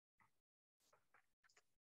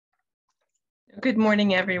Good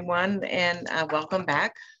morning, everyone, and welcome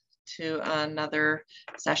back to another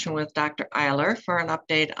session with Dr. Eiler for an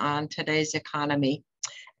update on today's economy.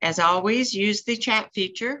 As always, use the chat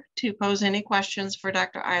feature to pose any questions for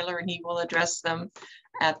Dr. Eiler, and he will address them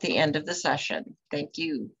at the end of the session. Thank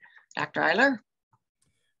you. Dr. Eiler.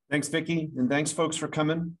 Thanks, Vicki, and thanks, folks, for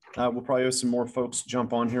coming. We'll probably have some more folks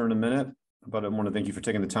jump on here in a minute, but I want to thank you for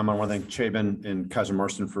taking the time. I want to thank Chabin and Kaiser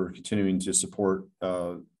Marston for continuing to support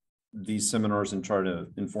these seminars and try to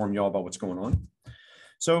inform you all about what's going on.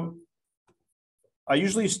 So I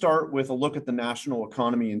usually start with a look at the national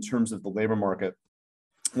economy in terms of the labor market.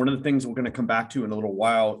 One of the things we're going to come back to in a little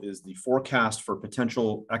while is the forecast for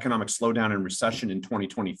potential economic slowdown and recession in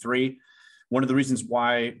 2023. One of the reasons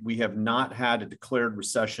why we have not had a declared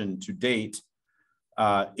recession to date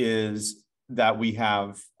is that we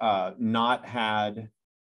have not had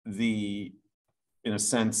the, in a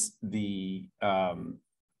sense, the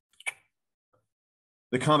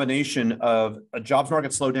combination of a jobs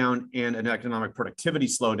market slowdown and an economic productivity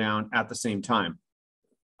slowdown at the same time.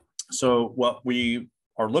 So what we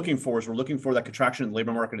are looking for is we're looking for that contraction in the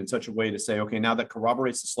labor market in such a way to say, okay, now that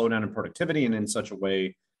corroborates the slowdown in productivity, and in such a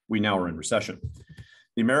way, we now are in recession.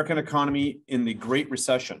 The American economy in the Great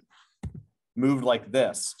Recession moved like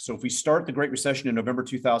this. So if we start the Great Recession in November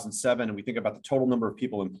 2007, and we think about the total number of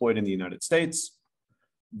people employed in the United States,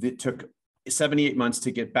 it took 78 months to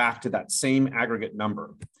get back to that same aggregate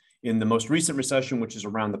number. In the most recent recession, which is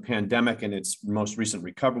around the pandemic and its most recent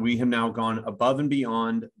recovery, we have now gone above and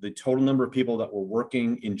beyond the total number of people that were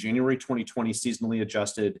working in January 2020, seasonally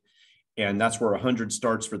adjusted, and that's where 100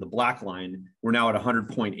 starts for the black line. We're now at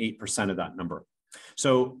 100.8% of that number.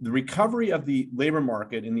 So the recovery of the labor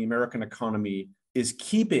market in the American economy is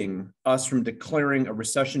keeping us from declaring a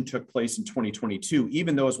recession took place in 2022,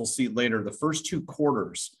 even though, as we'll see later, the first two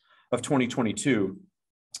quarters of 2022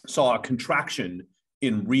 saw a contraction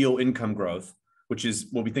in real income growth, which is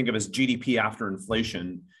what we think of as GDP after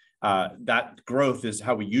inflation. That growth is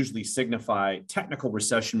how we usually signify technical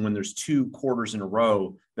recession when there's two quarters in a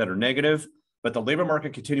row that are negative, but the labor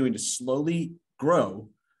market continuing to slowly grow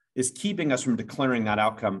is keeping us from declaring that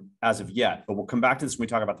outcome as of yet. But we'll come back to this when we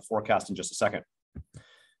talk about the forecast in just a second.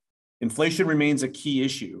 Inflation remains a key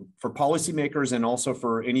issue for policymakers and also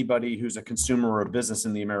for anybody who's a consumer or a business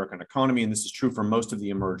in the American economy, and this is true for most of the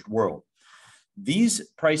emerged world. These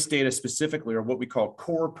price data specifically are what we call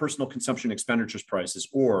core personal consumption expenditures prices,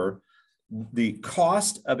 or the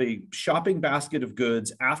cost of a shopping basket of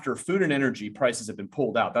goods after food and energy prices have been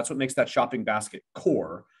pulled out. That's what makes that shopping basket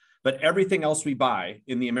core. But everything else we buy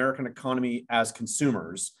in the American economy as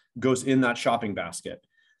consumers goes in that shopping basket.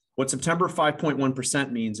 What September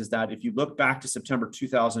 5.1% means is that if you look back to September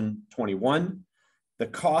 2021, the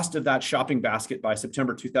cost of that shopping basket by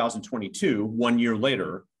September 2022, 1 year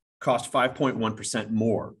later, cost 5.1%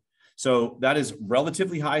 more. So that is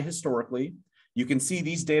relatively high historically. You can see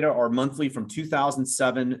these data are monthly from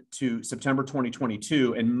 2007 to September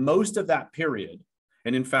 2022, and most of that period,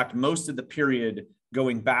 and in fact, most of the period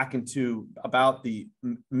going back into about the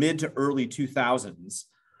mid to early 2000s,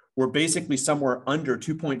 we're basically somewhere under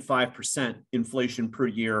 2.5% inflation per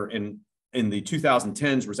year. And in the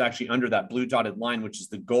 2010s was actually under that blue dotted line, which is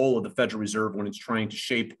the goal of the Federal Reserve when it's trying to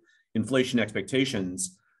shape inflation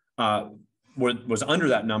expectations, was under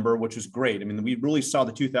that number, which was great. I mean, we really saw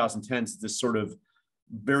the 2010s as this sort of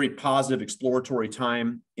very positive exploratory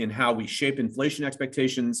time in how we shape inflation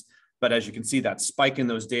expectations. But as you can see, that spike in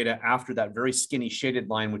those data after that very skinny shaded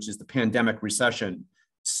line, which is the pandemic recession,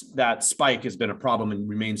 that spike has been a problem and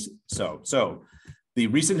remains so. So the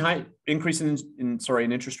recent high increase in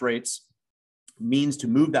interest rates means to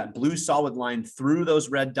move that blue solid line through those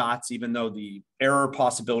red dots, even though the error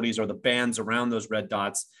possibilities are the bands around those red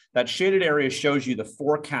dots. That shaded area shows you the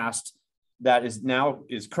forecast that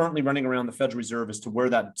is currently running around the Federal Reserve as to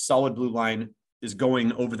where that solid blue line is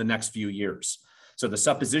going over the next few years. So the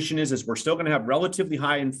supposition is we're still going to have relatively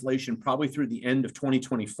high inflation probably through the end of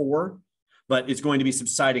 2024, but it's going to be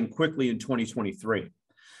subsiding quickly in 2023.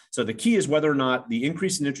 So the key is whether or not the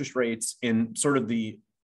increase in interest rates and sort of the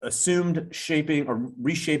assumed shaping or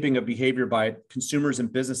reshaping of behavior by consumers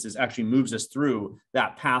and businesses actually moves us through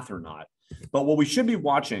that path or not. But what we should be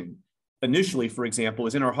watching initially, for example,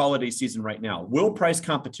 is in our holiday season right now. Will price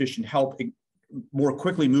competition help more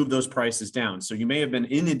quickly move those prices down? So you may have been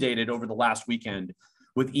inundated over the last weekend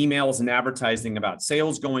with emails and advertising about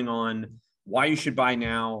sales going on, why you should buy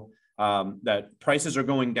now, that prices are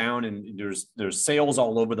going down and there's sales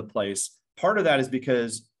all over the place. Part of that is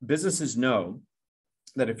because businesses know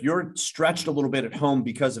that if you're stretched a little bit at home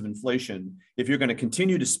because of inflation, if you're going to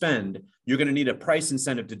continue to spend, you're going to need a price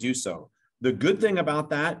incentive to do so. The good thing about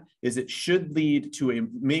that is it should lead to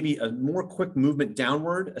maybe a more quick movement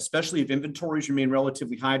downward, especially if inventories remain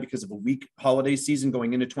relatively high because of a weak holiday season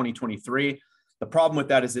going into 2023. The problem with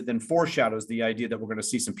that is it then foreshadows the idea that we're going to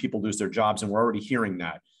see some people lose their jobs, and we're already hearing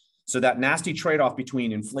that. So that nasty trade-off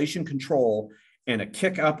between inflation control and a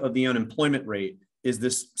kick up of the unemployment rate is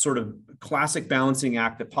this sort of classic balancing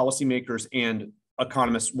act that policymakers and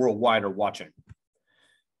economists worldwide are watching.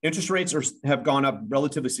 Interest rates have gone up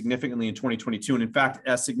relatively significantly in 2022. And in fact,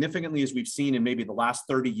 as significantly as we've seen in maybe the last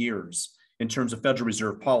 30 years in terms of Federal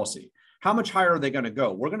Reserve policy. How much higher are they going to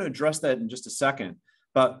go? We're going to address that in just a second.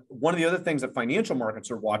 But one of the other things that financial markets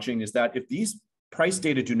are watching is that if these price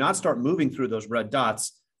data do not start moving through those red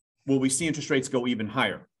dots, will we see interest rates go even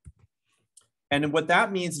higher? And what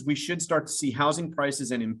that means is we should start to see housing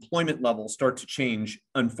prices and employment levels start to change,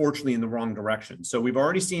 unfortunately, in the wrong direction. So we've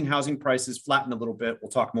already seen housing prices flatten a little bit.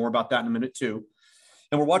 We'll talk more about that in a minute too.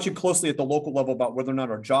 And we're watching closely at the local level about whether or not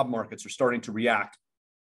our job markets are starting to react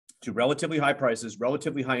to relatively high prices,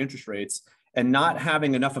 relatively high interest rates, and not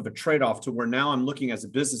having enough of a trade-off to where now I'm looking as a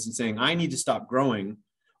business and saying, I need to stop growing,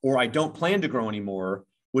 or I don't plan to grow anymore,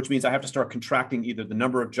 which means I have to start contracting either the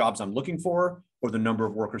number of jobs I'm looking for or the number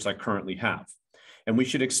of workers I currently have. And we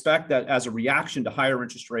should expect that as a reaction to higher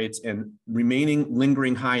interest rates and remaining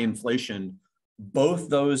lingering high inflation, both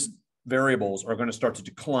those variables are going to start to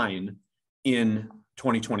decline in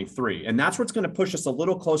 2023. And that's what's going to push us a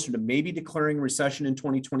little closer to maybe declaring recession in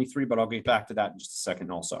 2023, but I'll get back to that in just a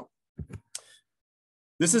second also.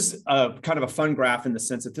 This is a kind of a fun graph in the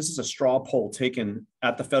sense that this is a straw poll taken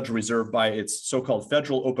at the Federal Reserve by its so-called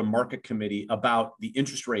Federal Open Market Committee about the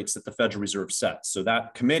interest rates that the Federal Reserve sets. So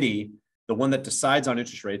that committee, the one that decides on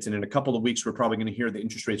interest rates, and in a couple of weeks, we're probably going to hear the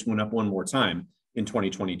interest rates went up one more time in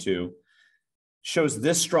 2022, shows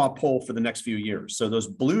this straw poll for the next few years. So those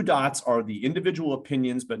blue dots are the individual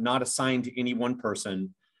opinions, but not assigned to any one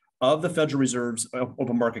person, of the Federal Reserve's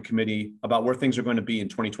Open Market Committee about where things are going to be in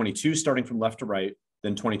 2022, starting from left to right,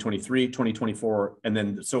 then 2023, 2024, and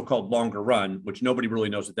then the so-called longer run, which nobody really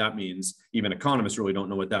knows what that means. Even economists really don't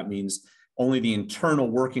know what that means. Only the internal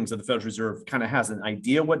workings of the Federal Reserve kind of has an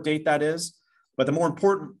idea what date that is. But the more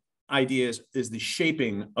important idea is the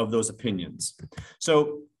shaping of those opinions.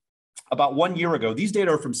 So about 1 year ago, these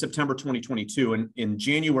data are from September 2022, and in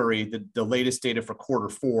January, the latest data for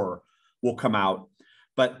Q4 will come out.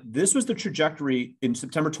 But this was the trajectory in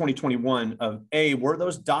September 2021 of where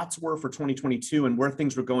those dots were for 2022 and where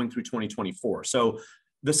things were going through 2024. So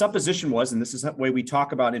the supposition was, and this is the way we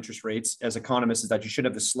talk about interest rates as economists, is that you should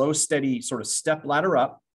have the slow, steady sort of step ladder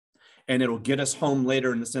up, and it'll get us home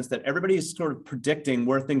later in the sense that everybody is sort of predicting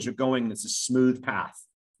where things are going. It's a smooth path.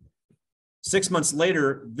 6 months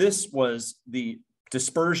later, this was the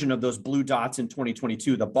dispersion of those blue dots in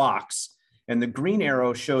 2022, the box, and the green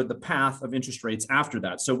arrow showed the path of interest rates after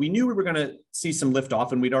that. So we knew we were going to see some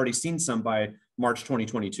liftoff, and we'd already seen some by March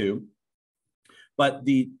 2022. But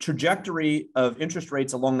the trajectory of interest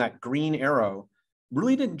rates along that green arrow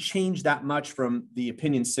really didn't change that much from the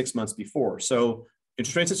opinion 6 months before. So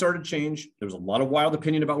interest rates had started to change. There was a lot of wild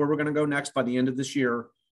opinion about where we're going to go next by the end of this year.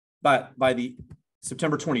 But by the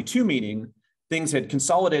September 22 meeting, things had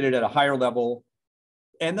consolidated at a higher level,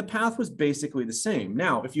 and the path was basically the same.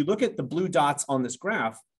 Now, if you look at the blue dots on this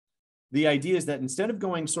graph, the idea is that instead of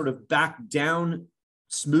going sort of back down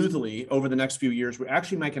smoothly over the next few years, we're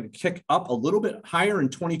actually making a kick up a little bit higher in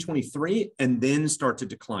 2023 and then start to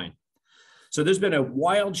decline. So there's been a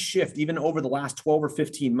wild shift even over the last 12 or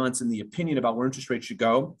 15 months in the opinion about where interest rates should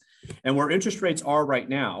go. And where interest rates are right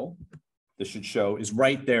now, this should show, is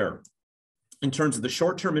right there in terms of the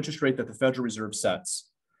short-term interest rate that the Federal Reserve sets.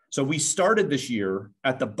 So we started this year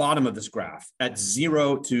at the bottom of this graph at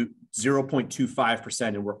 0 to 0.25%,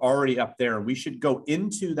 and we're already up there. And we should go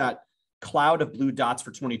into that cloud of blue dots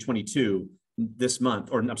for 2022 this month,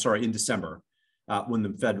 or I'm sorry, in December, when the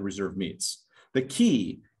Federal Reserve meets. The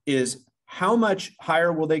key is how much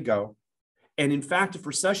higher will they go? And in fact, if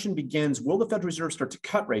recession begins, will the Federal Reserve start to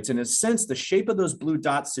cut rates? And in a sense, the shape of those blue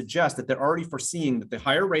dots suggests that they're already foreseeing that the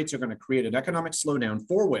higher rates are going to create an economic slowdown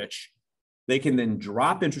for which they can then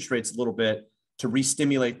drop interest rates a little bit to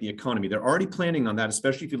re-stimulate the economy. They're already planning on that,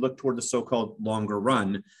 especially if you look toward the so-called longer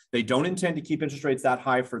run. They don't intend to keep interest rates that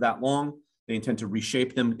high for that long. They intend to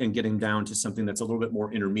reshape them and get them down to something that's a little bit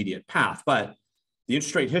more intermediate path. But the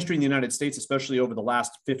interest rate history in the United States, especially over the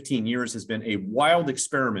last 15 years, has been a wild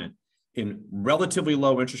experiment in relatively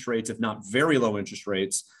low interest rates, if not very low interest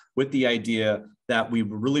rates, with the idea that we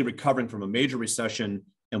were really recovering from a major recession,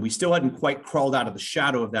 and we still hadn't quite crawled out of the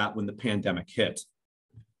shadow of that when the pandemic hit.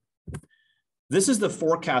 This is the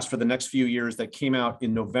forecast for the next few years that came out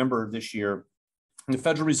in November of this year. And the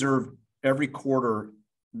Federal Reserve every quarter,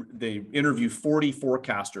 they interview 40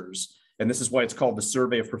 forecasters. And this is why it's called the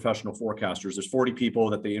Survey of Professional Forecasters. There's 40 people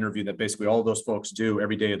that they interview that basically all those folks do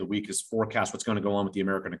every day of the week is forecast what's going to go on with the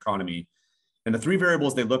American economy. And the three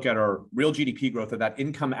variables they look at are real GDP growth, of that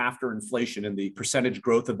income after inflation and the percentage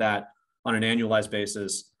growth of that on an annualized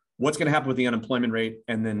basis, what's going to happen with the unemployment rate,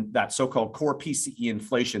 and then that so-called core PCE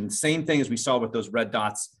inflation, same thing as we saw with those red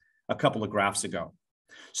dots a couple of graphs ago.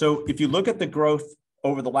 So if you look at the growth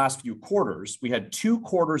over the last few quarters, we had 2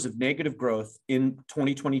 quarters of negative growth in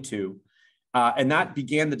 2022. And that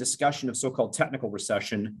began the discussion of so-called technical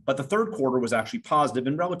recession. But the third quarter was actually positive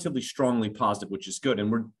and relatively strongly positive, which is good.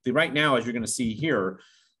 And right now, as you're going to see here,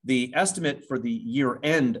 the estimate for the year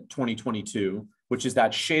end 2022, which is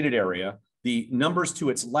that shaded area, the numbers to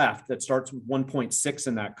its left that starts with 1.6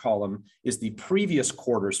 in that column is the previous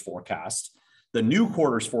quarter's forecast. The new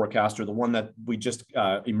quarter's forecast, or the one that we just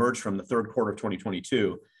emerged from, the third quarter of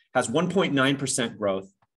 2022, has 1.9%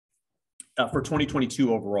 growth for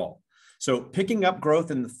 2022 overall. So picking up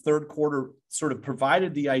growth in the third quarter sort of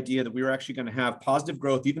provided the idea that we were actually going to have positive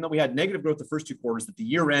growth, even though we had negative growth the first 2 quarters, that the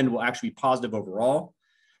year end will actually be positive overall.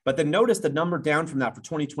 But then notice the number down from that for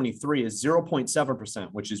 2023 is 0.7%,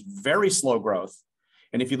 which is very slow growth.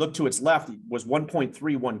 And if you look to its left, it was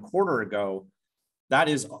 1.31 quarter ago. That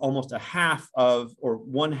is almost a half of, or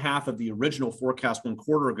 1/2 of the original forecast 1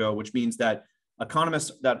 quarter ago, which means that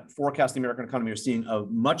economists that forecast the American economy are seeing a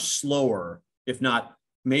much slower, if not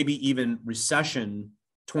maybe even recessionary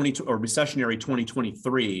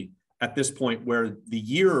 2023 at this point, where the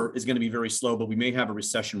year is going to be very slow, but we may have a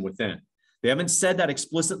recession within. They haven't said that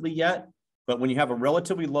explicitly yet, but when you have a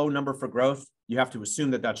relatively low number for growth, you have to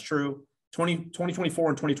assume that that's true. 2024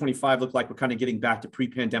 and 2025 look like we're kind of getting back to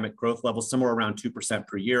pre-pandemic growth levels, somewhere around 2%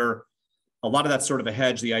 per year. A lot of that's sort of a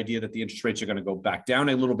hedge, the idea that the interest rates are going to go back down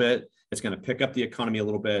a little bit. It's going to pick up the economy a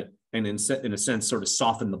little bit, and in a sense, sort of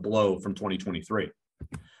soften the blow from 2023.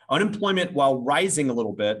 Unemployment, while rising a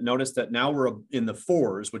little bit, notice that now we're in the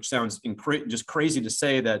 4s, which sounds just crazy to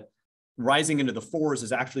say that rising into the 4s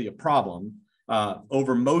is actually a problem.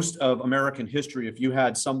 Over most of American history, if you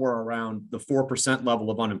had somewhere around the 4% level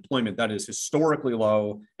of unemployment, that is historically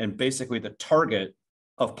low and basically the target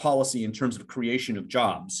of policy in terms of creation of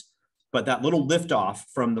jobs. But that little liftoff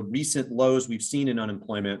from the recent lows we've seen in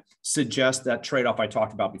unemployment suggests that trade-off I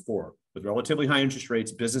talked about before. With relatively high interest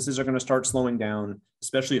rates, businesses are going to start slowing down,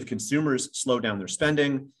 especially if consumers slow down their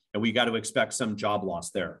spending, and we got to expect some job loss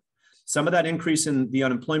there. Some of that increase in the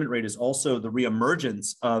unemployment rate is also the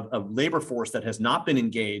reemergence of a labor force that has not been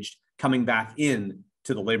engaged coming back in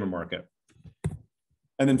to the labor market.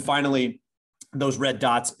 And then finally, those red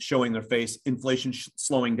dots showing their face, inflation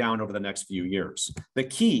slowing down over the next few years. The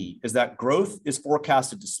key is that growth is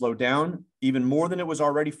forecasted to slow down even more than it was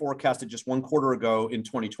already forecasted just 1 quarter ago in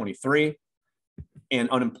 2023. And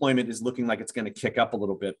unemployment is looking like it's going to kick up a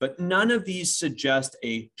little bit. But none of these suggest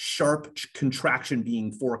a sharp contraction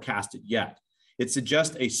being forecasted yet. It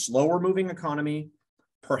suggests a slower moving economy,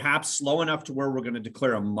 perhaps slow enough to where we're going to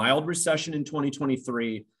declare a mild recession in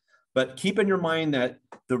 2023. But keep in your mind that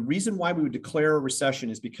the reason why we would declare a recession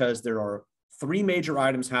is because there are 3 major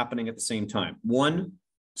items happening at the same time. 1,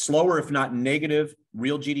 slower, if not negative,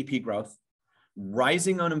 real GDP growth,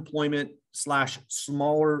 rising unemployment /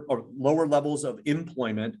 smaller or lower levels of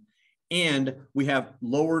employment, and we have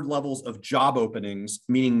lower levels of job openings,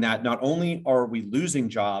 meaning that not only are we losing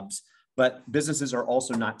jobs, but businesses are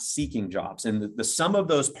also not seeking jobs. And the sum of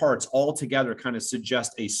those parts all together kind of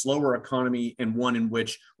suggest a slower economy, and one in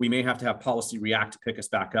which we may have to have policy react to pick us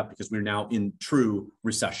back up because we're now in true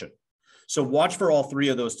recession. So watch for all 3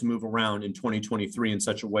 of those to move around in 2023 in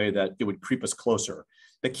such a way that it would creep us closer.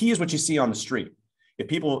 The key is what you see on the street.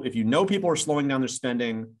 If you know people are slowing down their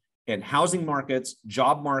spending, and housing markets,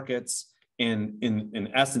 job markets, and in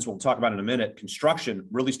essence, we'll talk about in a minute, construction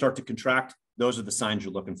really start to contract, those are the signs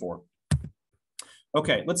you're looking for.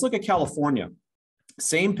 Okay, let's look at California.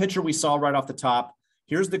 Same picture we saw right off the top.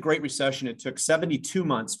 Here's the Great Recession. It took 72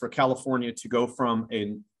 months for California to go from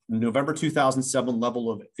a November 2007 level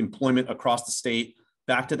of employment across the state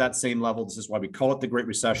back to that same level. This is why we call it the Great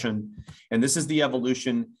Recession. And this is the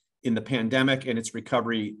evolution in the pandemic and its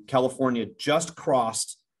recovery. California just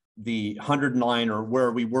crossed the 100 line, or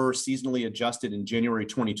where we were seasonally adjusted in January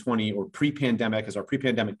 2020, or pre-pandemic as our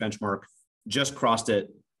pre-pandemic benchmark, just crossed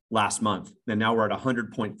it last month. And now we're at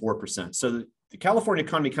 100.4%. So the California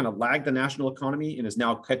economy kind of lagged the national economy and is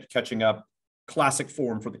now catching up, classic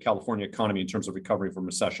form for the California economy in terms of recovery from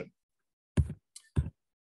recession.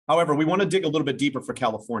 However, we want to dig a little bit deeper for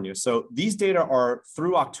California. So these data are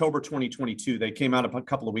through October 2022. They came out a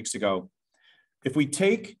couple of weeks ago. If we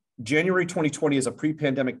take January 2020 is a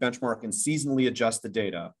pre-pandemic benchmark and seasonally adjust the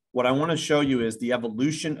data. What I want to show you is the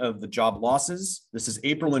evolution of the job losses. This is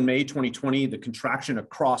April and May 2020, the contraction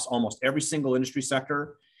across almost every single industry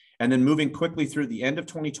sector, and then moving quickly through the end of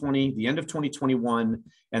 2020, the end of 2021,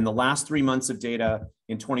 and the last 3 months of data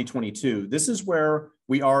in 2022. This is where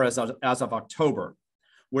we are as of October,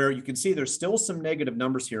 where you can see there's still some negative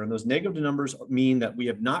numbers here. And those negative numbers mean that we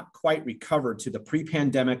have not quite recovered to the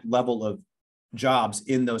pre-pandemic level of jobs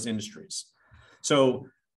in those industries. So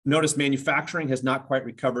notice manufacturing has not quite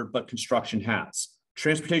recovered, but construction has.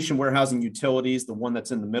 Transportation, warehousing, utilities, the one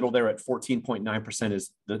that's in the middle there at 14.9%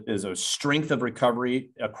 is a strength of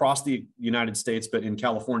recovery across the United States, but in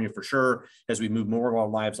California for sure, as we move more of our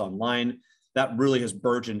lives online. That really has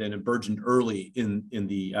burgeoned, and it burgeoned early in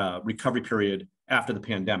the recovery period after the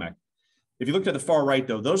pandemic. If you look at the far right,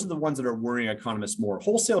 though, those are the ones that are worrying economists more.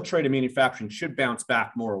 Wholesale trade and manufacturing should bounce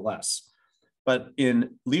back more or less. But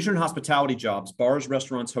in leisure and hospitality jobs, bars,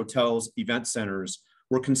 restaurants, hotels, event centers,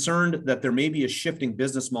 we're concerned that there may be a shifting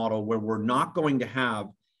business model where we're not going to have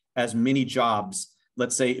as many jobs,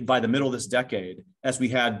 let's say by the middle of this decade, as we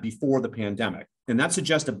had before the pandemic. And that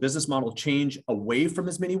suggests a business model change away from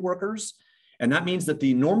as many workers. And that means that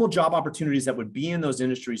the normal job opportunities that would be in those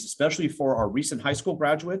industries, especially for our recent high school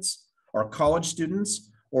graduates, our college students,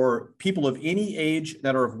 or people of any age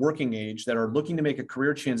that are of working age that are looking to make a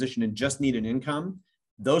career transition and just need an income,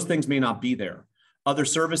 those things may not be there. Other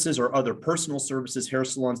services or other personal services, hair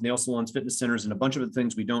salons, nail salons, fitness centers, and a bunch of the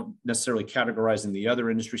things we don't necessarily categorize in the other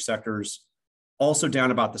industry sectors, also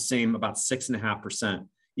down about the same, about 6.5%.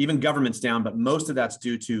 Even government's down, but most of that's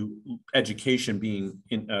due to education being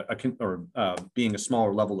being a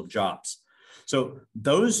smaller level of jobs. So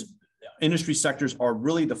those industry sectors are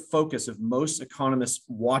really the focus of most economists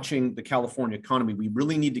watching the California economy. We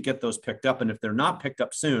really need to get those picked up. And if they're not picked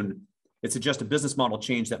up soon, it's just a business model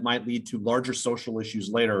change that might lead to larger social issues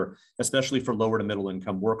later, especially for lower to middle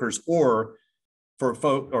income workers, or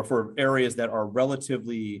for areas that are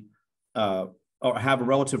relatively or have a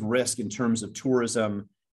relative risk in terms of tourism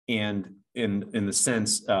and in the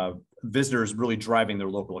sense of visitors really driving their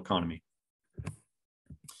local economy.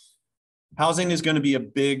 Housing is going to be a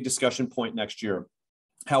big discussion point next year.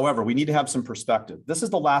 However, we need to have some perspective. This is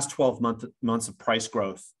the last 12 months of price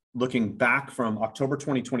growth, looking back from October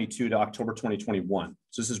 2022 to October 2021.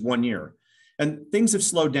 So this is 1 year. And things have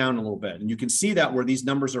slowed down a little bit. And you can see that where these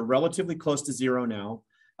numbers are relatively close to zero now.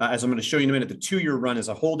 As I'm going to show you in a minute, the 2-year run is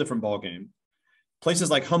a whole different ballgame. Places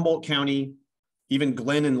like Humboldt County, even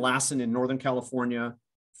Glenn and Lassen in Northern California,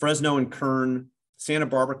 Fresno and Kern, Santa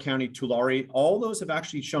Barbara County, Tulare, all those have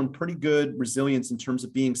actually shown pretty good resilience in terms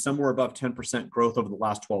of being somewhere above 10% growth over the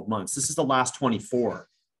last 12 months. This is the last 24.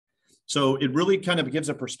 So it really kind of gives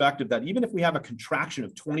a perspective that even if we have a contraction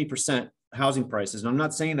of 20% housing prices, and I'm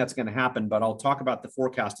not saying that's going to happen, but I'll talk about the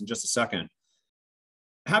forecast in just a second.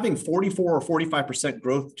 Having 44 or 45%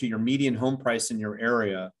 growth to your median home price in your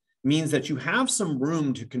area means that you have some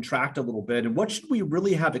room to contract a little bit. And what should we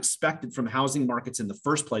really have expected from housing markets in the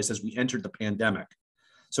first place as we entered the pandemic?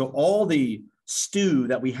 So all the stew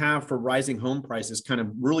that we have for rising home prices kind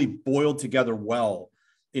of really boiled together well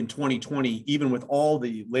in 2020, even with all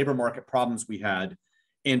the labor market problems we had.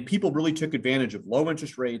 And people really took advantage of low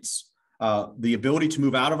interest rates, the ability to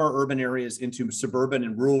move out of our urban areas into suburban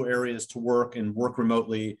and rural areas to work and work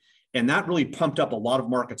remotely. And that really pumped up a lot of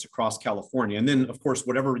markets across California. And then, of course,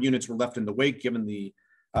 whatever units were left in the wake, given the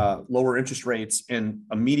lower interest rates and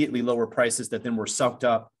immediately lower prices that then were sucked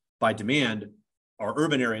up by demand, our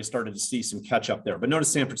urban areas started to see some catch up there. But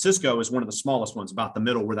notice San Francisco is one of the smallest ones, about the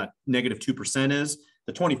middle where that negative 2% is.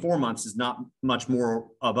 The 24 months is not much more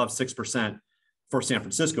above 6% for San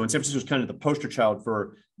Francisco. And San Francisco is kind of the poster child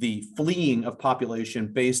for the fleeing of population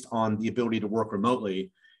based on the ability to work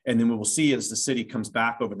remotely. And then we will see as the city comes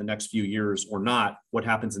back over the next few years or not, what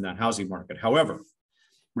happens in that housing market. However,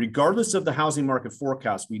 regardless of the housing market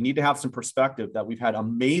forecast, we need to have some perspective that we've had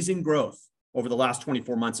amazing growth over the last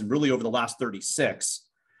 24 months and really over the last 36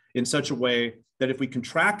 in such a way that if we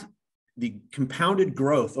contract the compounded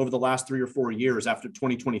growth over the last 3 or 4 years after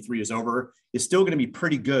 2023 is over, is still going to be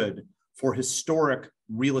pretty good for historic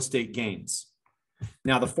real estate gains.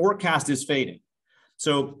 Now, the forecast is fading.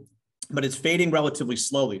 But it's fading relatively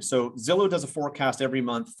slowly. So Zillow does a forecast every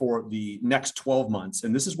month for the next 12 months.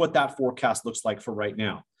 And this is what that forecast looks like for right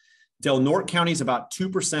now. Del Norte County is about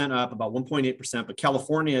 2% up, about 1.8%, but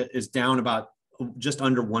California is down about just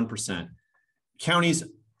under 1%. Counties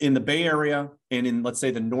in the Bay Area and in, let's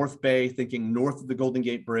say, the North Bay, thinking north of the Golden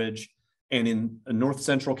Gate Bridge, And in North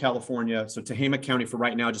Central California, so Tehama County for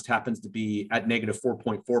right now just happens to be at negative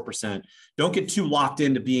 4.4%. Don't get too locked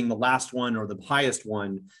into being the last one or the highest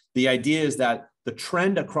one. The idea is that the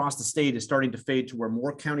trend across the state is starting to fade to where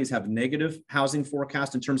more counties have negative housing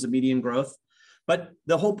forecast in terms of median growth. But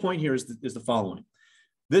the whole point here is the following.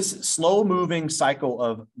 This slow moving cycle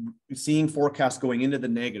of seeing forecasts going into the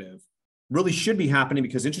negative really should be happening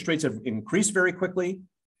because interest rates have increased very quickly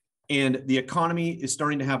and the economy is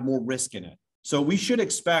starting to have more risk in it. So we should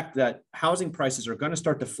expect that housing prices are going to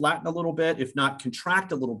start to flatten a little bit, if not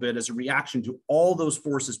contract a little bit as a reaction to all those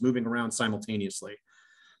forces moving around simultaneously.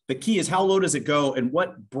 The key is how low does it go and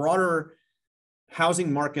what broader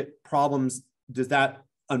housing market problems does that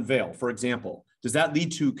unveil? For example, does that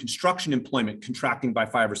lead to construction employment contracting by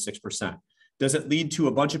 5 or 6%? Does it lead to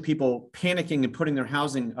a bunch of people panicking and putting their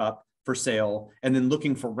housing up for sale and then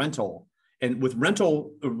looking for rental? And with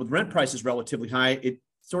rent prices relatively high, it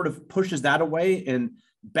sort of pushes that away. And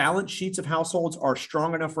balance sheets of households are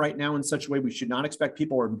strong enough right now in such a way we should not expect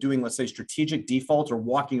people are doing, let's say, strategic defaults or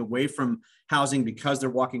walking away from housing because they're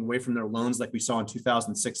walking away from their loans like we saw in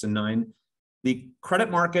 2006 and 9. The credit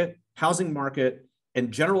market, housing market,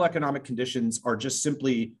 and general economic conditions are just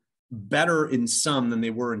simply better in some than they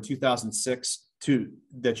were in 2006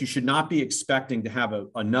 that you should not be expecting to have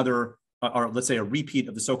another or let's say a repeat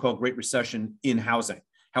of the so-called Great Recession in housing.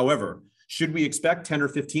 However, should we expect 10 or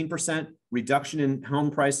 15% reduction in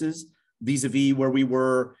home prices vis-a-vis where we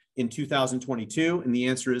were in 2022? And the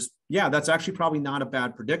answer is, yeah, that's actually probably not a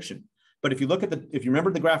bad prediction. But if you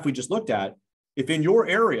remember the graph we just looked at, if in your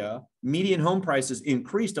area, median home prices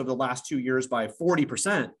increased over the last 2 years by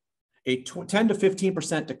 40%, a 10 to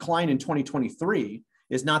 15% decline in 2023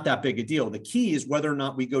 is not that big a deal. The key is whether or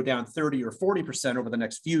not we go down 30 or 40% over the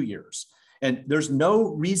next few years. And there's no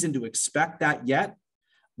reason to expect that yet.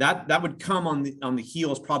 That would come on the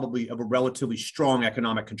heels probably of a relatively strong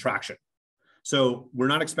economic contraction. So we're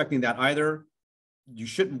not expecting that either. You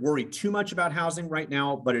shouldn't worry too much about housing right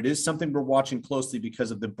now, but it is something we're watching closely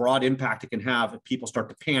because of the broad impact it can have if people start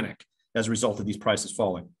to panic as a result of these prices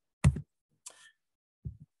falling.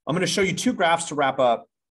 I'm going to show you 2 graphs to wrap up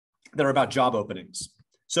that are about job openings.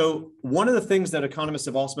 So one of the things that economists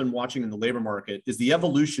have also been watching in the labor market is the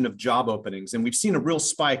evolution of job openings. And we've seen a real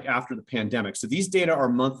spike after the pandemic. So these data are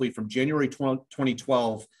monthly from January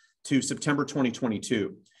 2012 to September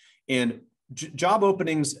 2022. And job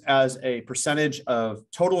openings as a percentage of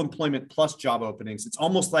total employment plus job openings, it's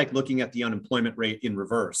almost like looking at the unemployment rate in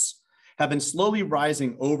reverse, have been slowly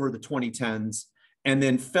rising over the 2010s and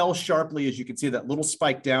then fell sharply, as you can see, that little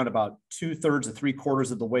spike down about 2/3 to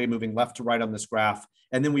 3/4 of the way, moving left to right on this graph.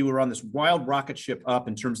 And then we were on this wild rocket ship up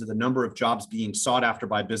in terms of the number of jobs being sought after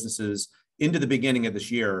by businesses into the beginning of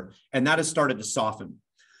this year. And that has started to soften.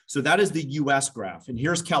 So that is the US graph. And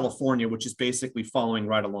here's California, which is basically following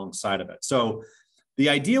right alongside of it. So the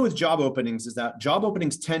idea with job openings is that job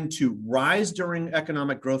openings tend to rise during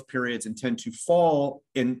economic growth periods and tend to fall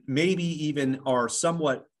and maybe even are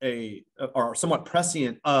somewhat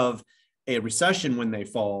prescient of a recession when they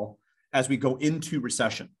fall as we go into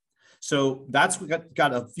recession. So that's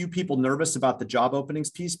got a few people nervous about the job openings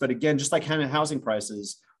piece. But again, just like housing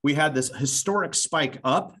prices, we had this historic spike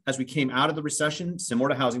up as we came out of the recession, similar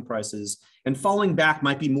to housing prices, and falling back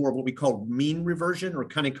might be more of what we call mean reversion, or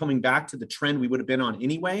kind of coming back to the trend we would have been on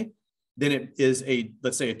anyway, than it is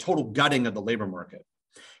let's say a total gutting of the labor market.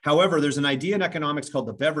 However, there's an idea in economics called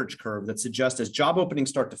the beverage curve that suggests as job openings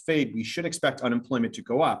start to fade, we should expect unemployment to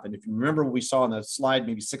go up. And if you remember what we saw on the slide,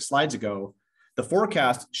 maybe 6 slides ago, the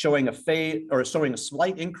forecast showing a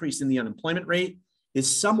slight increase in the unemployment rate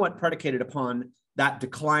is somewhat predicated upon that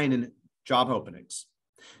decline in job openings.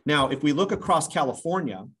 Now, if we look across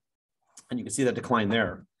California, and you can see that decline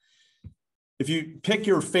there, if you pick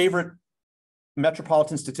your favorite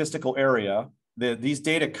metropolitan statistical area, these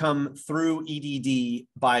data come through EDD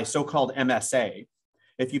by so-called MSA.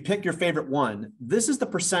 If you pick your favorite one, this is the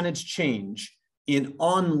percentage change in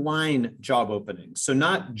online job openings. So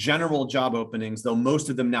not general job openings, though most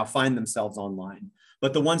of them now find themselves online,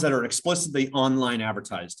 but the ones that are explicitly online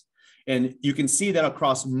advertised. And you can see that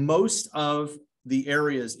across most of the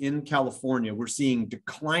areas in California, we're seeing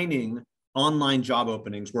declining online job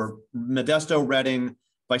openings where Modesto, Redding,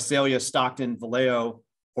 Visalia, Stockton, Vallejo,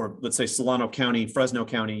 or let's say Solano County, Fresno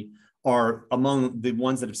County are among the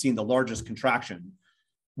ones that have seen the largest contraction.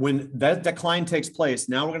 When that decline takes place,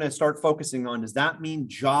 now we're going to start focusing on, does that mean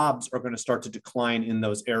jobs are going to start to decline in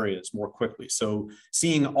those areas more quickly? So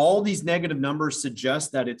seeing all these negative numbers suggests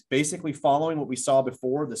that it's basically following what we saw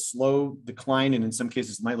before, the slow decline, and in some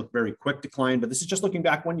cases it might look very quick decline, but this is just looking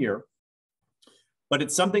back 1 year. But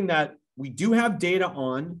it's something that we do have data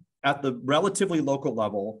on at the relatively local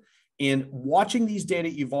level. And watching these data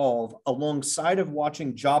evolve alongside of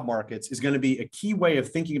watching job markets is going to be a key way of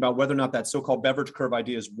thinking about whether or not that so-called beverage curve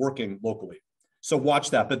idea is working locally. So watch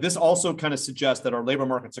that. But this also kind of suggests that our labor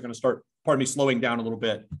markets are going to start, slowing down a little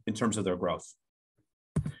bit in terms of their growth.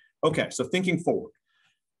 Okay, so thinking forward.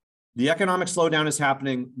 The economic slowdown is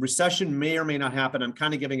happening. Recession may or may not happen. I'm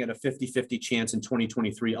kind of giving it a 50-50 chance in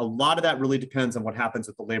 2023. A lot of that really depends on what happens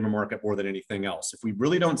with the labor market more than anything else. If we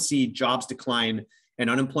really don't see jobs decline and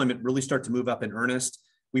unemployment really start to move up in earnest,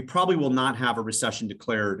 we probably will not have a recession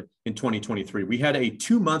declared in 2023. We had a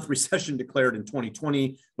 2-month recession declared in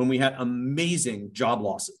 2020 when we had amazing job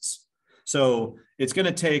losses. So it's going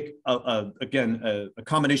to take, again, a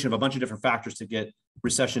combination of a bunch of different factors to get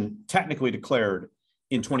recession technically declared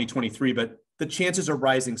in 2023, but the chances are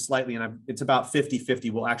rising slightly, and it's about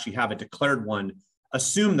 50-50 we'll actually have a declared one.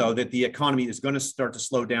 Assume, though, that the economy is going to start to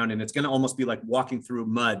slow down, and it's going to almost be like walking through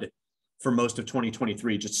mud for most of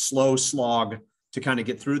 2023, just slow slog to kind of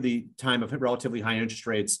get through the time of relatively high interest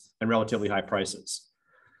rates and relatively high prices.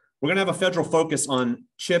 We're going to have a federal focus on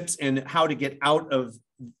chips and how to get out of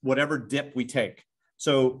whatever dip we take.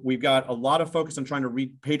 So we've got a lot of focus on trying to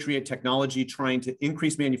repatriate technology, trying to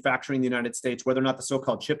increase manufacturing in the United States, whether or not the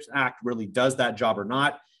so-called CHIPS Act really does that job or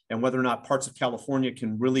not, and whether or not parts of California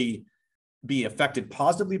can really be affected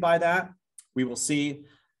positively by that, we will see.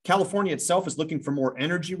 California itself is looking for more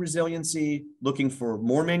energy resiliency, looking for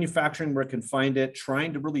more manufacturing where it can find it,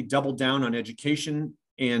 trying to really double down on education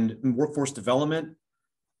and workforce development.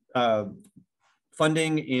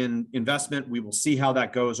 Funding and investment, we will see how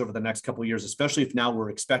that goes over the next couple of years, especially if now we're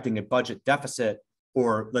expecting a budget deficit,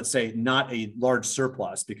 or let's say not a large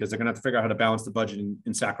surplus, because they're going to have to figure out how to balance the budget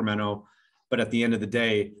in Sacramento. But at the end of the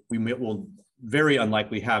day, we will very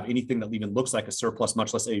unlikely have anything that even looks like a surplus,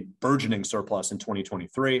 much less a burgeoning surplus in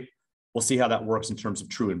 2023. We'll see how that works in terms of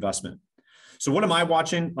true investment. So what am I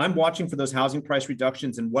watching? I'm watching for those housing price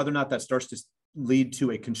reductions and whether or not that starts to lead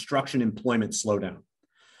to a construction employment slowdown.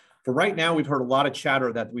 For right now, we've heard a lot of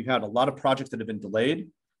chatter that we've had a lot of projects that have been delayed.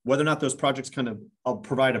 Whether or not those projects kind of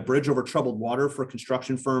provide a bridge over troubled water for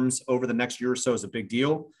construction firms over the next year or so is a big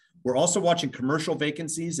deal. We're also watching commercial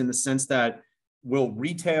vacancies in the sense that will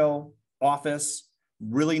retail, office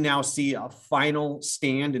really now see a final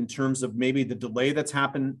stand in terms of maybe the delay that's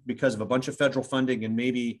happened because of a bunch of federal funding and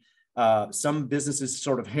maybe some businesses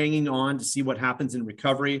sort of hanging on to see what happens in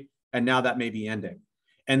recovery. And now that may be ending.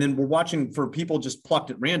 And then we're watching for people just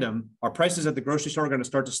plucked at random. Are prices at the grocery store going to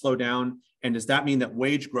start to slow down? And does that mean that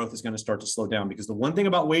wage growth is going to start to slow down? Because the one thing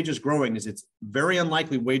about wages growing is it's very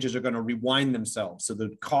unlikely wages are going to rewind themselves. So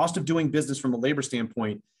the cost of doing business from a labor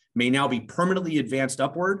standpoint may now be permanently advanced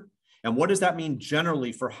upward. And what does that mean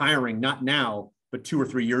generally for hiring, not now, but 2 or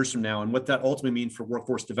 3 years from now? And what that ultimately means for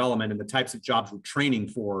workforce development and the types of jobs we're training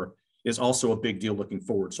for is also a big deal looking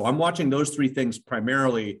forward. So I'm watching those 3 things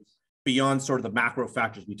primarily beyond sort of the macro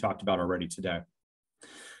factors we talked about already today.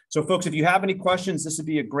 So folks, if you have any questions, this would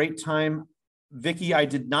be a great time. Vicki, I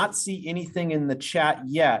did not see anything in the chat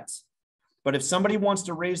yet, but if somebody wants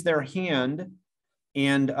to raise their hand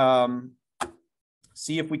and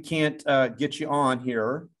see if we can't get you on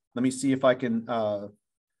here, let me see if I can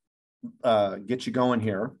get you going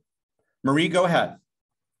here. Marie, go ahead.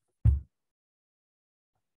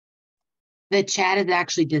 The chat is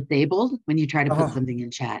actually disabled when you try to put something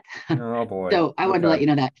in chat. Oh boy. So I wanted to let you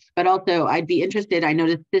know that. But also I'd be interested, I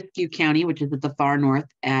noticed Siskiyou County, which is at the far north,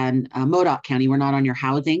 and Modoc County, we're not on your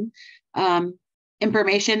housing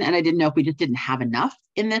information. And I didn't know if we just didn't have enough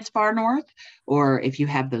in this far north or if you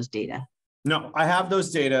have those data. No, I have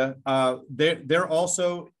those data. They're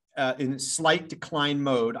also in slight decline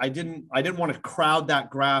mode. I didn't want to crowd that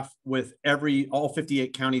graph with all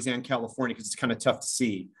 58 counties and California because it's kind of tough to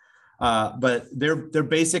see. But they're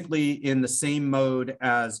basically in the same mode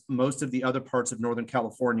as most of the other parts of Northern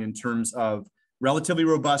California in terms of relatively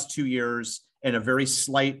robust 2 years and a very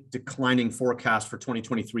slight declining forecast for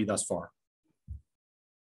 2023 thus far.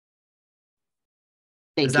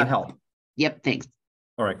 Does that help? Yep, thanks.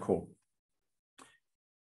 All right, cool.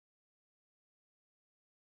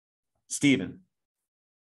 Stephen.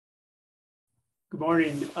 Good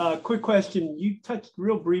morning. Quick question. You touched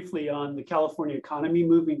real briefly on the California economy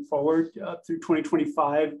moving forward through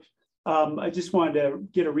 2025. I just wanted to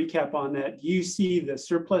get a recap on that. Do you see the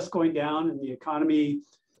surplus going down and the economy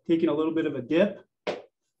taking a little bit of a dip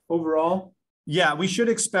overall? Yeah, we should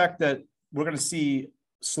expect that we're going to see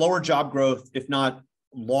slower job growth, if not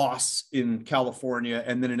loss in California,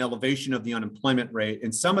 and then an elevation of the unemployment rate.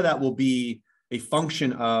 And some of that will be a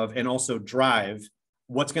function of, and also drive,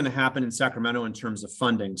 what's going to happen in Sacramento in terms of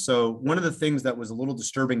funding. So one of the things that was a little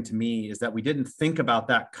disturbing to me is that we didn't think about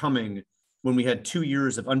that coming when we had 2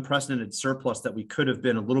 years of unprecedented surplus that we could have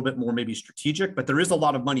been a little bit more maybe strategic, but there is a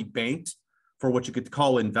lot of money banked for what you could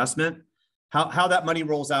call investment. How that money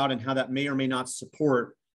rolls out and how that may or may not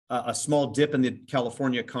support a small dip in the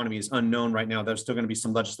California economy is unknown right now. There's still going to be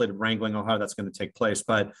some legislative wrangling on how that's going to take place,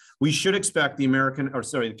 but we should expect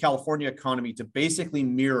the California economy to basically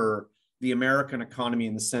mirror the American economy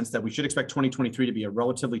in the sense that we should expect 2023 to be a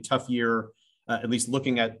relatively tough year, at least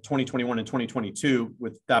looking at 2021 and 2022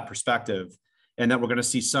 with that perspective, and that we're going to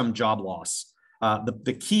see some job loss.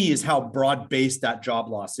 The key is how broad-based that job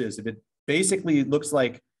loss is. If it basically looks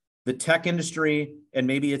like the tech industry and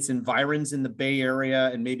maybe its environs in the Bay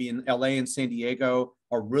Area and maybe in LA and San Diego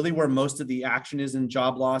are really where most of the action is in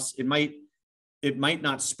job loss, it might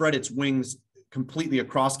not spread its wings completely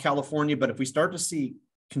across California, but if we start to see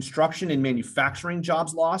construction and manufacturing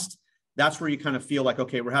jobs lost, that's where you kind of feel like,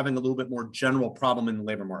 okay, we're having a little bit more general problem in the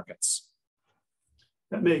labor markets.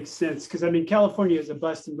 That makes sense, because I mean, California is a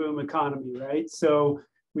bust and boom economy, right? So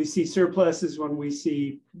we see surpluses when we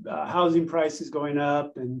see housing prices going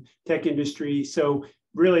up and tech industry. So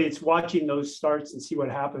really it's watching those starts and see what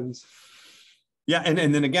happens. Yeah, and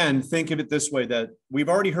then again, think of it this way, that we've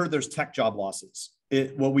already heard there's tech job losses.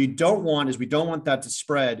 What we don't want is we don't want that to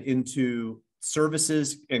spread into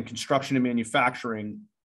services and construction and manufacturing,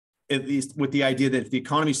 at least with the idea that if the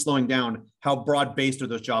economy is slowing down, how broad-based are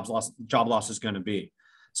those job losses going to be?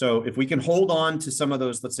 So if we can hold on to some of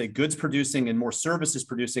those, let's say, goods producing and more services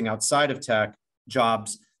producing outside of tech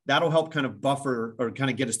jobs, that'll help kind of buffer or kind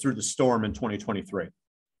of get us through the storm in 2023.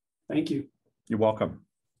 Thank you. You're welcome.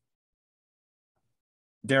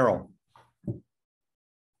 Daryl.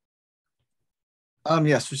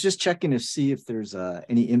 Yes, was just checking to see if there's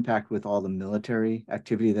any impact with all the military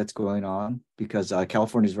activity that's going on, because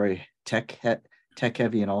California is very tech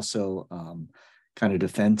heavy and also kind of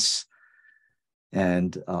defense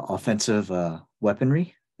and offensive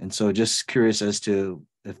weaponry. And so just curious as to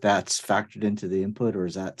if that's factored into the input, or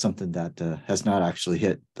is that something that has not actually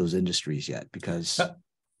hit those industries yet? Because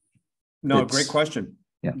no, great question.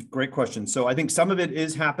 Yeah, great question. So I think some of it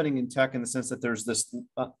is happening in tech in the sense that there's this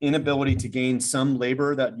inability to gain some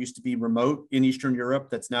labor that used to be remote in Eastern Europe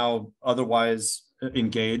that's now otherwise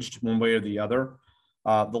engaged one way or the other.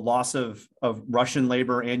 The loss of Russian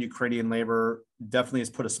labor and Ukrainian labor definitely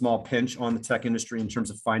has put a small pinch on the tech industry in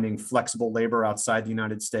terms of finding flexible labor outside the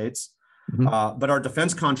United States. Mm-hmm. But our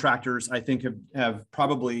defense contractors, I think, have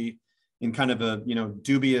probably, in kind of a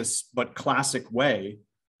dubious but classic way,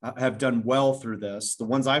 have done well through this. The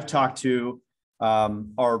ones I've talked to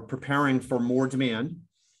are preparing for more demand,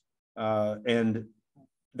 and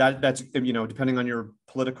that's depending on your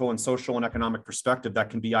political and social and economic perspective, that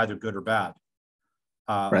can be either good or bad.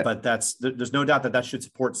 Right. But there's no doubt that should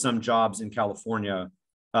support some jobs in California,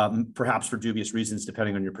 perhaps for dubious reasons,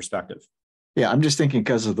 depending on your perspective. Yeah, I'm just thinking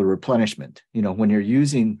because of the replenishment. When you're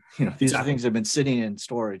using, these exactly. are things that have been sitting in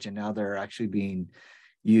storage and now they're actually being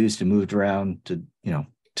used and moved around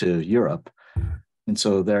to Europe, and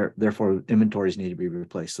so therefore inventories need to be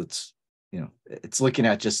replaced. It's looking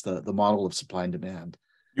at just the model of supply and demand.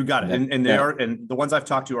 You got it, and the ones I've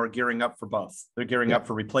talked to are gearing up for both. They're gearing up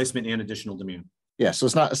for replacement and additional demand. Yeah, so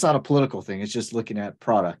it's not a political thing. It's just looking at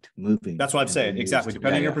product moving. That's what I'm saying. Exactly.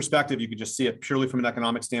 Depending on your perspective, you could just see it purely from an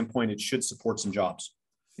economic standpoint. It should support some jobs.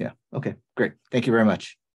 Yeah. Okay. Great. Thank you very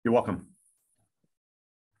much. You're welcome,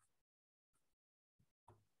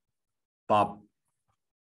 Bob.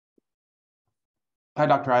 Hi,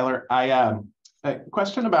 Dr. Eiler. A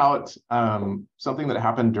question about something that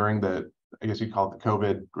happened during I guess you'd call it the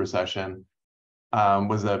COVID recession,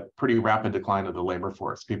 was a pretty rapid decline of the labor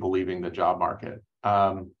force, people leaving the job market.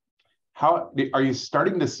 How are you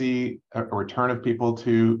starting to see a return of people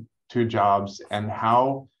to jobs, and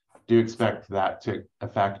how do you expect that to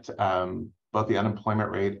affect both the unemployment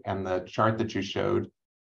rate and the chart that you showed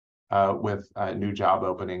with new job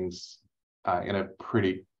openings in a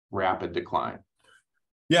pretty rapid decline?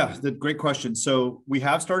 Yeah, great question. So we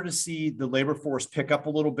have started to see the labor force pick up a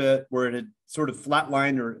little bit, where it had sort of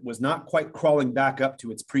flatlined or was not quite crawling back up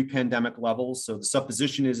to its pre-pandemic levels. So the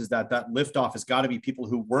supposition is that liftoff has got to be people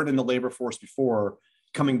who weren't in the labor force before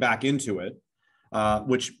coming back into it,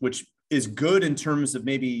 which is good in terms of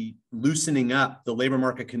maybe loosening up the labor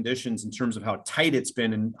market conditions in terms of how tight it's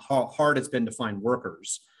been and how hard it's been to find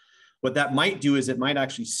workers. What that might do is it might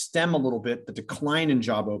actually stem a little bit the decline in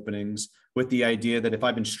job openings, with the idea that if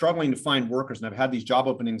I've been struggling to find workers and I've had these job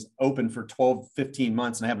openings open for 12, 15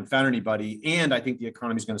 months and I haven't found anybody, and I think the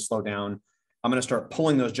economy is going to slow down, I'm going to start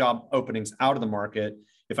pulling those job openings out of the market.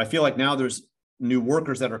 If I feel like now there's new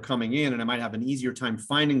workers that are coming in, and I might have an easier time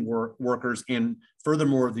finding workers. And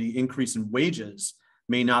furthermore, the increase in wages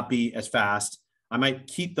may not be as fast. I might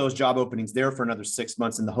keep those job openings there for another 6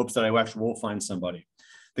 months in the hopes that I actually will find somebody.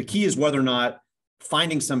 The key is whether or not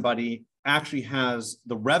finding somebody actually has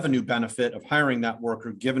the revenue benefit of hiring that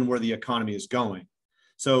worker given where the economy is going.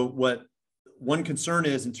 So what one concern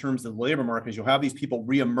is in terms of the labor market is you'll have these people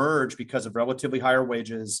reemerge because of relatively higher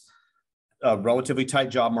wages, a relatively tight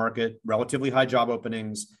job market, relatively high job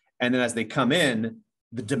openings. And then as they come in,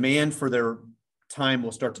 the demand for their time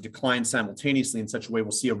will start to decline simultaneously in such a way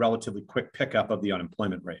we'll see a relatively quick pickup of the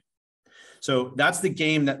unemployment rate. So that's the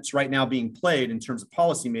game that's right now being played in terms of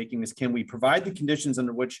policymaking is can we provide the conditions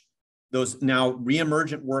under which those now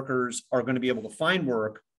reemergent workers are going to be able to find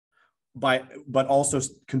work but also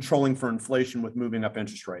controlling for inflation with moving up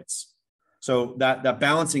interest rates. So that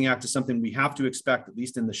balancing act is something we have to expect, at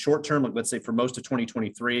least in the short term, like let's say for most of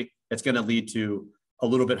 2023, it's going to lead to a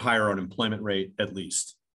little bit higher unemployment rate at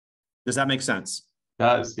least. Does that make sense? It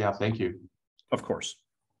does, yeah, thank you. Of course.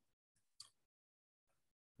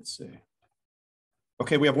 Let's see.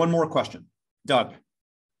 Okay, we have one more question. Doug.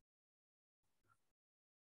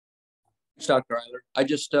 Thanks, Dr. Eiler. I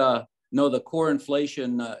just know the core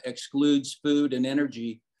inflation excludes food and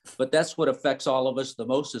energy, but that's what affects all of us the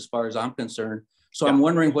most as far as I'm concerned. So yeah. I'm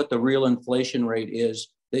wondering what the real inflation rate is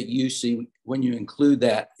that you see when you include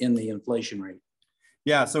that in the inflation rate.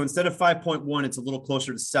 Yeah, so instead of 5.1, it's a little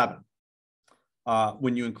closer to 7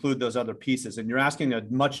 when you include those other pieces. And you're asking a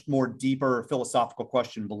much more deeper philosophical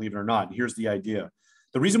question, believe it or not. And here's the idea.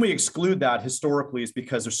 The reason we exclude that historically is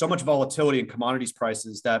because there's so much volatility in commodities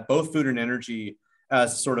prices that both food and energy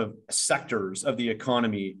as sort of sectors of the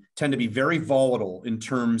economy tend to be very volatile in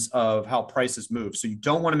terms of how prices move. So you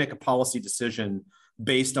don't want to make a policy decision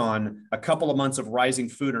based on a couple of months of rising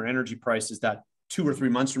food or energy prices that 2 or 3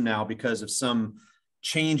 months from now, because of some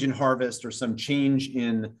change in harvest or some change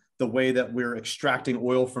in the way that we're extracting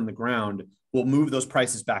oil from the ground, will move those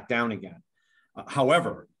prices back down again.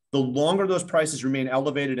 However, the longer those prices remain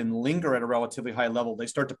elevated and linger at a relatively high level, they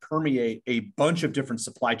start to permeate a bunch of different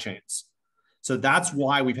supply chains. So that's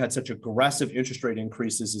why we've had such aggressive interest rate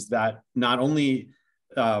increases, is that not only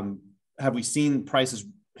have we seen prices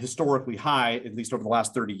historically high, at least over the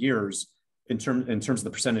last 30 years, in terms of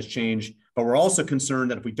the percentage change, but we're also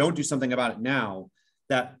concerned that if we don't do something about it now,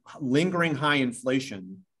 that lingering high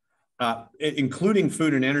inflation, including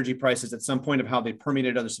food and energy prices at some point of how they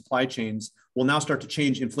permeated other supply chains, will now start to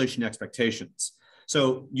change inflation expectations.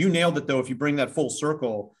 So you nailed it, though. If you bring that full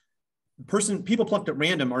circle, people plucked at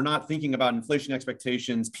random are not thinking about inflation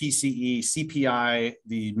expectations, PCE, CPI,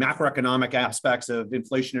 the macroeconomic aspects of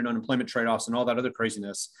inflation and unemployment trade-offs and all that other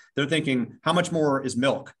craziness. They're thinking, how much more is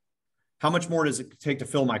milk? How much more does it take to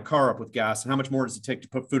fill my car up with gas? And how much more does it take to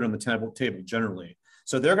put food on the table generally?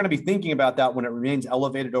 So they're going to be thinking about that when it remains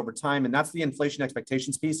elevated over time. And that's the inflation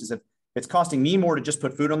expectations piece, is if it's costing me more to just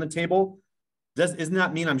put food on the table, doesn't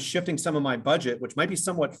that mean I'm shifting some of my budget, which might be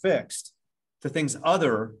somewhat fixed, to things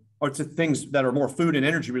to things that are more food and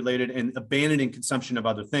energy related and abandoning consumption of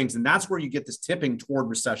other things? And that's where you get this tipping toward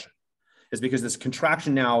recession, is because this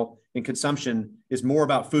contraction now in consumption is more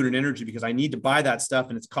about food and energy because I need to buy that stuff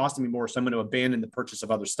and it's costing me more. So I'm going to abandon the purchase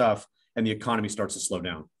of other stuff and the economy starts to slow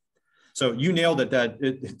down. So you nailed it, that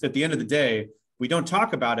at the end of the day, we don't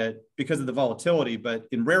talk about it because of the volatility, but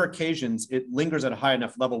in rare occasions, it lingers at a high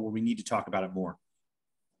enough level where we need to talk about it more.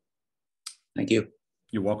 Thank you.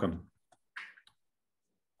 You're welcome.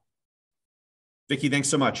 Vicki, thanks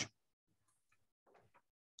so much.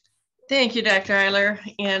 Thank you, Dr. Eiler.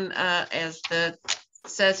 And as it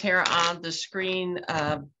says here on the screen,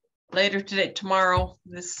 later today, tomorrow,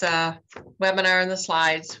 this webinar and the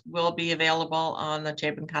slides will be available on the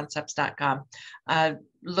jabinconcepts.com.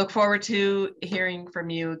 Look forward to hearing from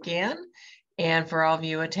you again, and for all of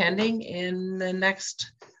you attending in the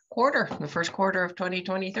next quarter, the first quarter of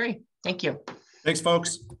 2023. Thank you. Thanks,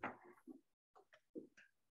 folks.